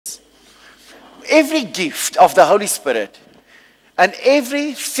every gift of the Holy Spirit and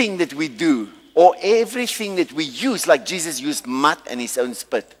everything that we do or everything that we use, like Jesus used mud and his own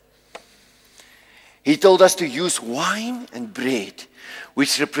spit. He told us to use wine and bread,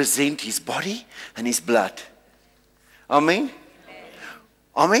 which represent his body and his blood. Amen?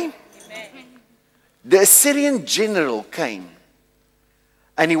 Amen? The Assyrian general came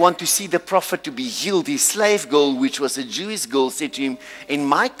and he wanted to see the prophet to be healed. His slave girl, which was a Jewish girl, said to him, in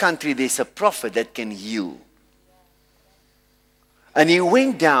my country there's a prophet that can heal. And he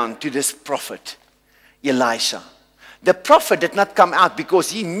went down to this prophet, Elisha. The prophet did not come out because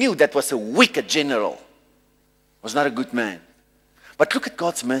he knew that was a wicked general. Was not a good man. But look at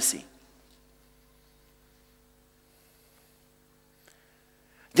God's mercy.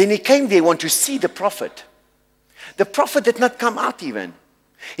 Then he came there, want to see the prophet. The prophet did not come out even.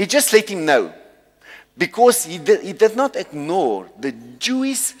 He just let him know. Because he did not ignore the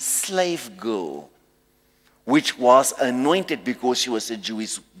Jewish slave girl, which was anointed because she was a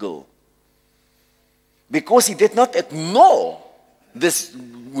Jewish girl. Because he did not ignore this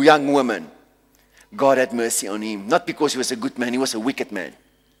young woman, God had mercy on him. Not because he was a good man, he was a wicked man.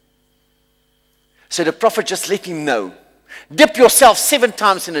 So the prophet just let him know, dip yourself 7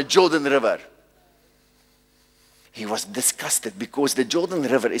 times in the Jordan River. He was disgusted because the Jordan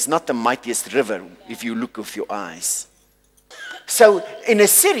River is not the mightiest river if you look with your eyes. So in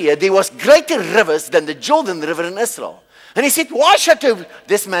Assyria, there was greater rivers than the Jordan River in Israel. And he said, why should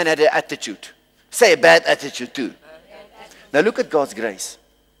this man had an attitude? Say a bad attitude too. Now look at God's grace.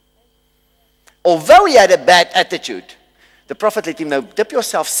 Although he had a bad attitude, the prophet let him know, dip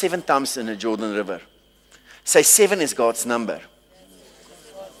yourself 7 times in the Jordan River. Say 7 is God's number.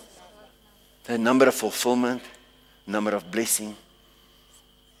 The number of fulfillment, number of blessing,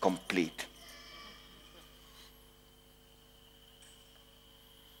 complete.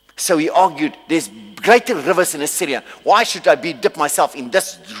 So he argued, there's greater rivers in Assyria. Why should I dip myself in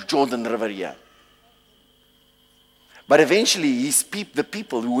this Jordan River here? But eventually, the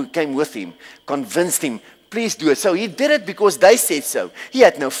people who came with him convinced him, please do it. So he did it because they said so. He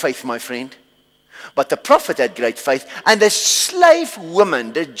had no faith, my friend. But the prophet had great faith. And the slave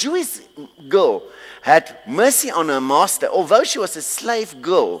woman, the Jewish girl, had mercy on her master. Although she was a slave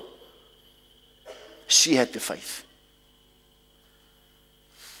girl, she had the faith.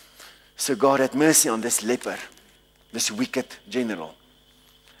 So God had mercy on this leper, this wicked general.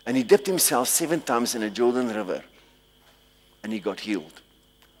 And he dipped himself 7 times in the Jordan River. And he got healed.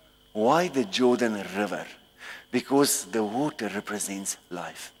 Why the Jordan River? Because the water represents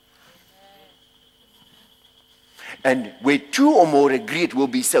life. And where 2 or more agree, it will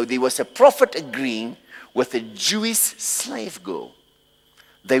be so. There was a prophet agreeing with a Jewish slave girl.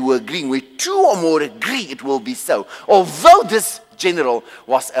 They were agreeing. Where 2 or more agree, it will be so. Although this general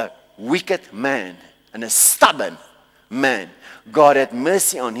was a wicked man and a stubborn man, God had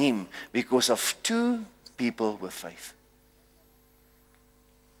mercy on him because of 2 people with faith.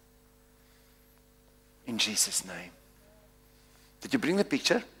 In Jesus' name. Did you bring the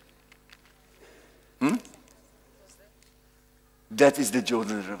picture? That is the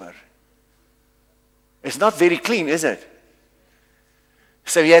Jordan River. It's not very clean, is it?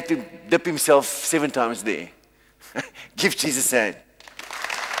 So he had to dip himself 7 times there. Give Jesus a hand.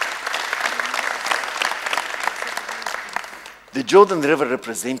 The Jordan River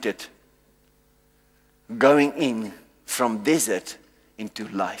represented going in from desert into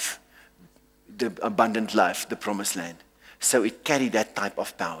life. The abundant life, the promised land. So it carried that type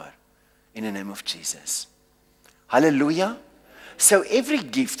of power in the name of Jesus. Hallelujah. So every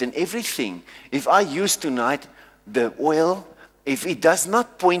gift and everything, if I use tonight the oil, if it does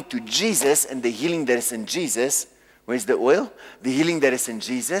not point to Jesus and the healing that is in Jesus, where's the oil? The healing that is in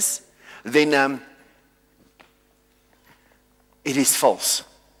Jesus, then it is false.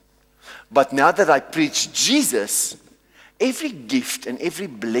 But now that I preach Jesus, every gift and every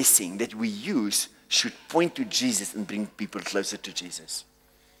blessing that we use should point to Jesus and bring people closer to Jesus.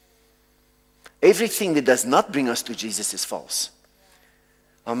 Everything that does not bring us to Jesus is false.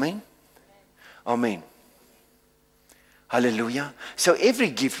 Amen? Amen. Hallelujah. So every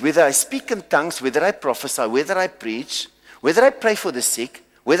gift, whether I speak in tongues, whether I prophesy, whether I preach, whether I pray for the sick,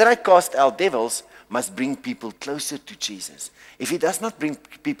 whether I cast out devils, must bring people closer to Jesus. If it does not bring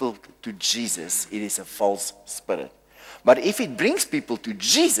people to Jesus, it is a false spirit. But if it brings people to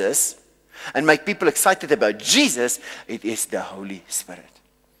Jesus and make people excited about Jesus, it is the Holy Spirit.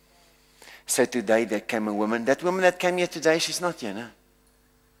 So today there came a woman. That woman that came here today, she's not here, no?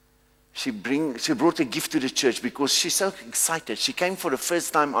 She brought a gift to the church because she's so excited. She came for the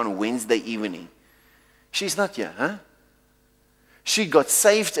first time on Wednesday evening. She's not here, huh? She got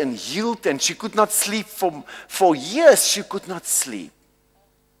saved and healed, and she could not sleep for years. She could not sleep.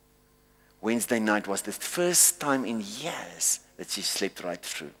 Wednesday night was the first time in years that she slept right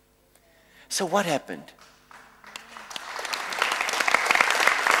through. So what happened?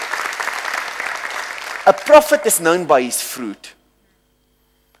 A prophet is known by his fruit.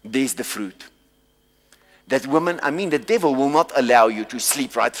 There's the fruit. That woman, the devil will not allow you to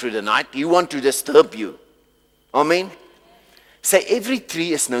sleep right through the night. He wants to disturb you. Amen? Say, every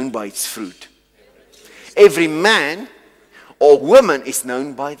tree is known by its fruit. Every man or woman is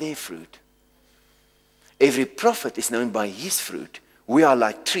known by their fruit. Every prophet is known by his fruit. We are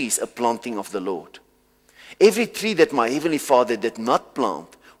like trees, a planting of the Lord. Every tree that my Heavenly Father did not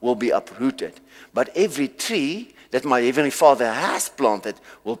plant will be uprooted. But every tree that my Heavenly Father has planted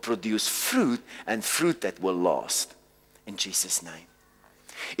will produce fruit, and fruit that will last. In Jesus' name.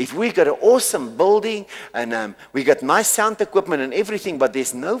 If we got an awesome building and we got nice sound equipment and everything, but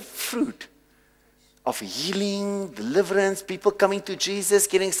there's no fruit of healing, deliverance, people coming to Jesus,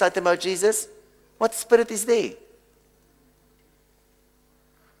 getting excited about Jesus, what spirit is there?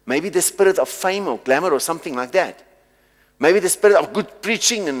 Maybe the spirit of fame or glamour or something like that. Maybe the spirit of good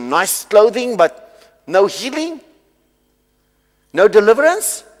preaching and nice clothing, but no healing, no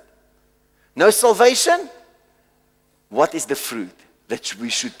deliverance, no salvation. What is the fruit that we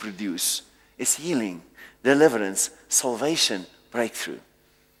should produce? It's healing, deliverance, salvation, breakthrough.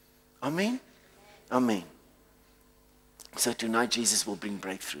 Amen? Amen. So tonight Jesus will bring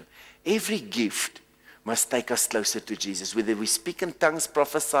breakthrough. Every gift must take us closer to Jesus. Whether we speak in tongues,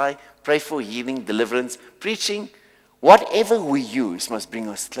 prophesy, pray for healing, deliverance, preaching, whatever we use must bring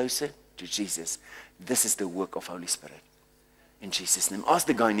us closer to Jesus. This is the work of Holy Spirit. In Jesus' name. Ask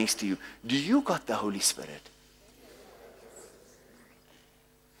the guy next to you, do you got the Holy Spirit?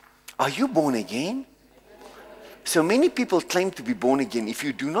 Are you born again? So many people claim to be born again. If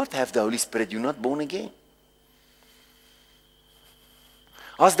you do not have the Holy Spirit, you're not born again.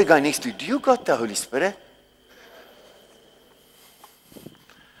 Ask the guy next to you, do you got the Holy Spirit?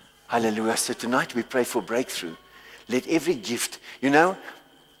 Hallelujah. So tonight we pray for breakthrough. Let every gift,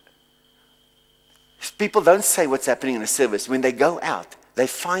 people don't say what's happening in a service. When they go out, they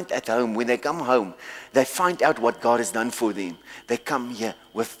find at home, when they come home, they find out what God has done for them. They come here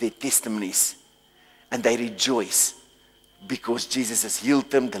with their testimonies and they rejoice because Jesus has healed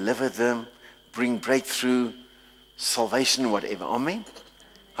them, delivered them, bring breakthrough, salvation, whatever. Amen?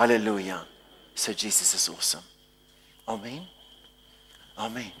 Hallelujah. So Jesus is awesome. Amen?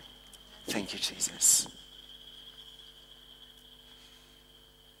 Amen. Thank you, Jesus.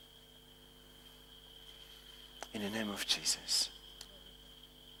 In the name of Jesus.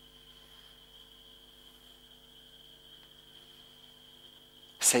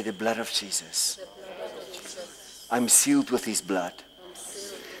 Say the blood of Jesus. I'm sealed with his blood.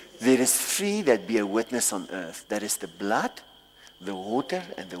 There is three that be a witness on earth. That is the blood, the water,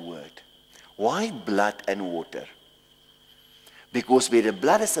 and the word. Why blood and water? Because where the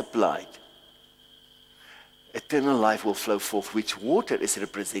blood is applied, eternal life will flow forth, which water is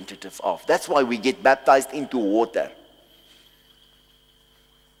representative of. That's why we get baptized into water.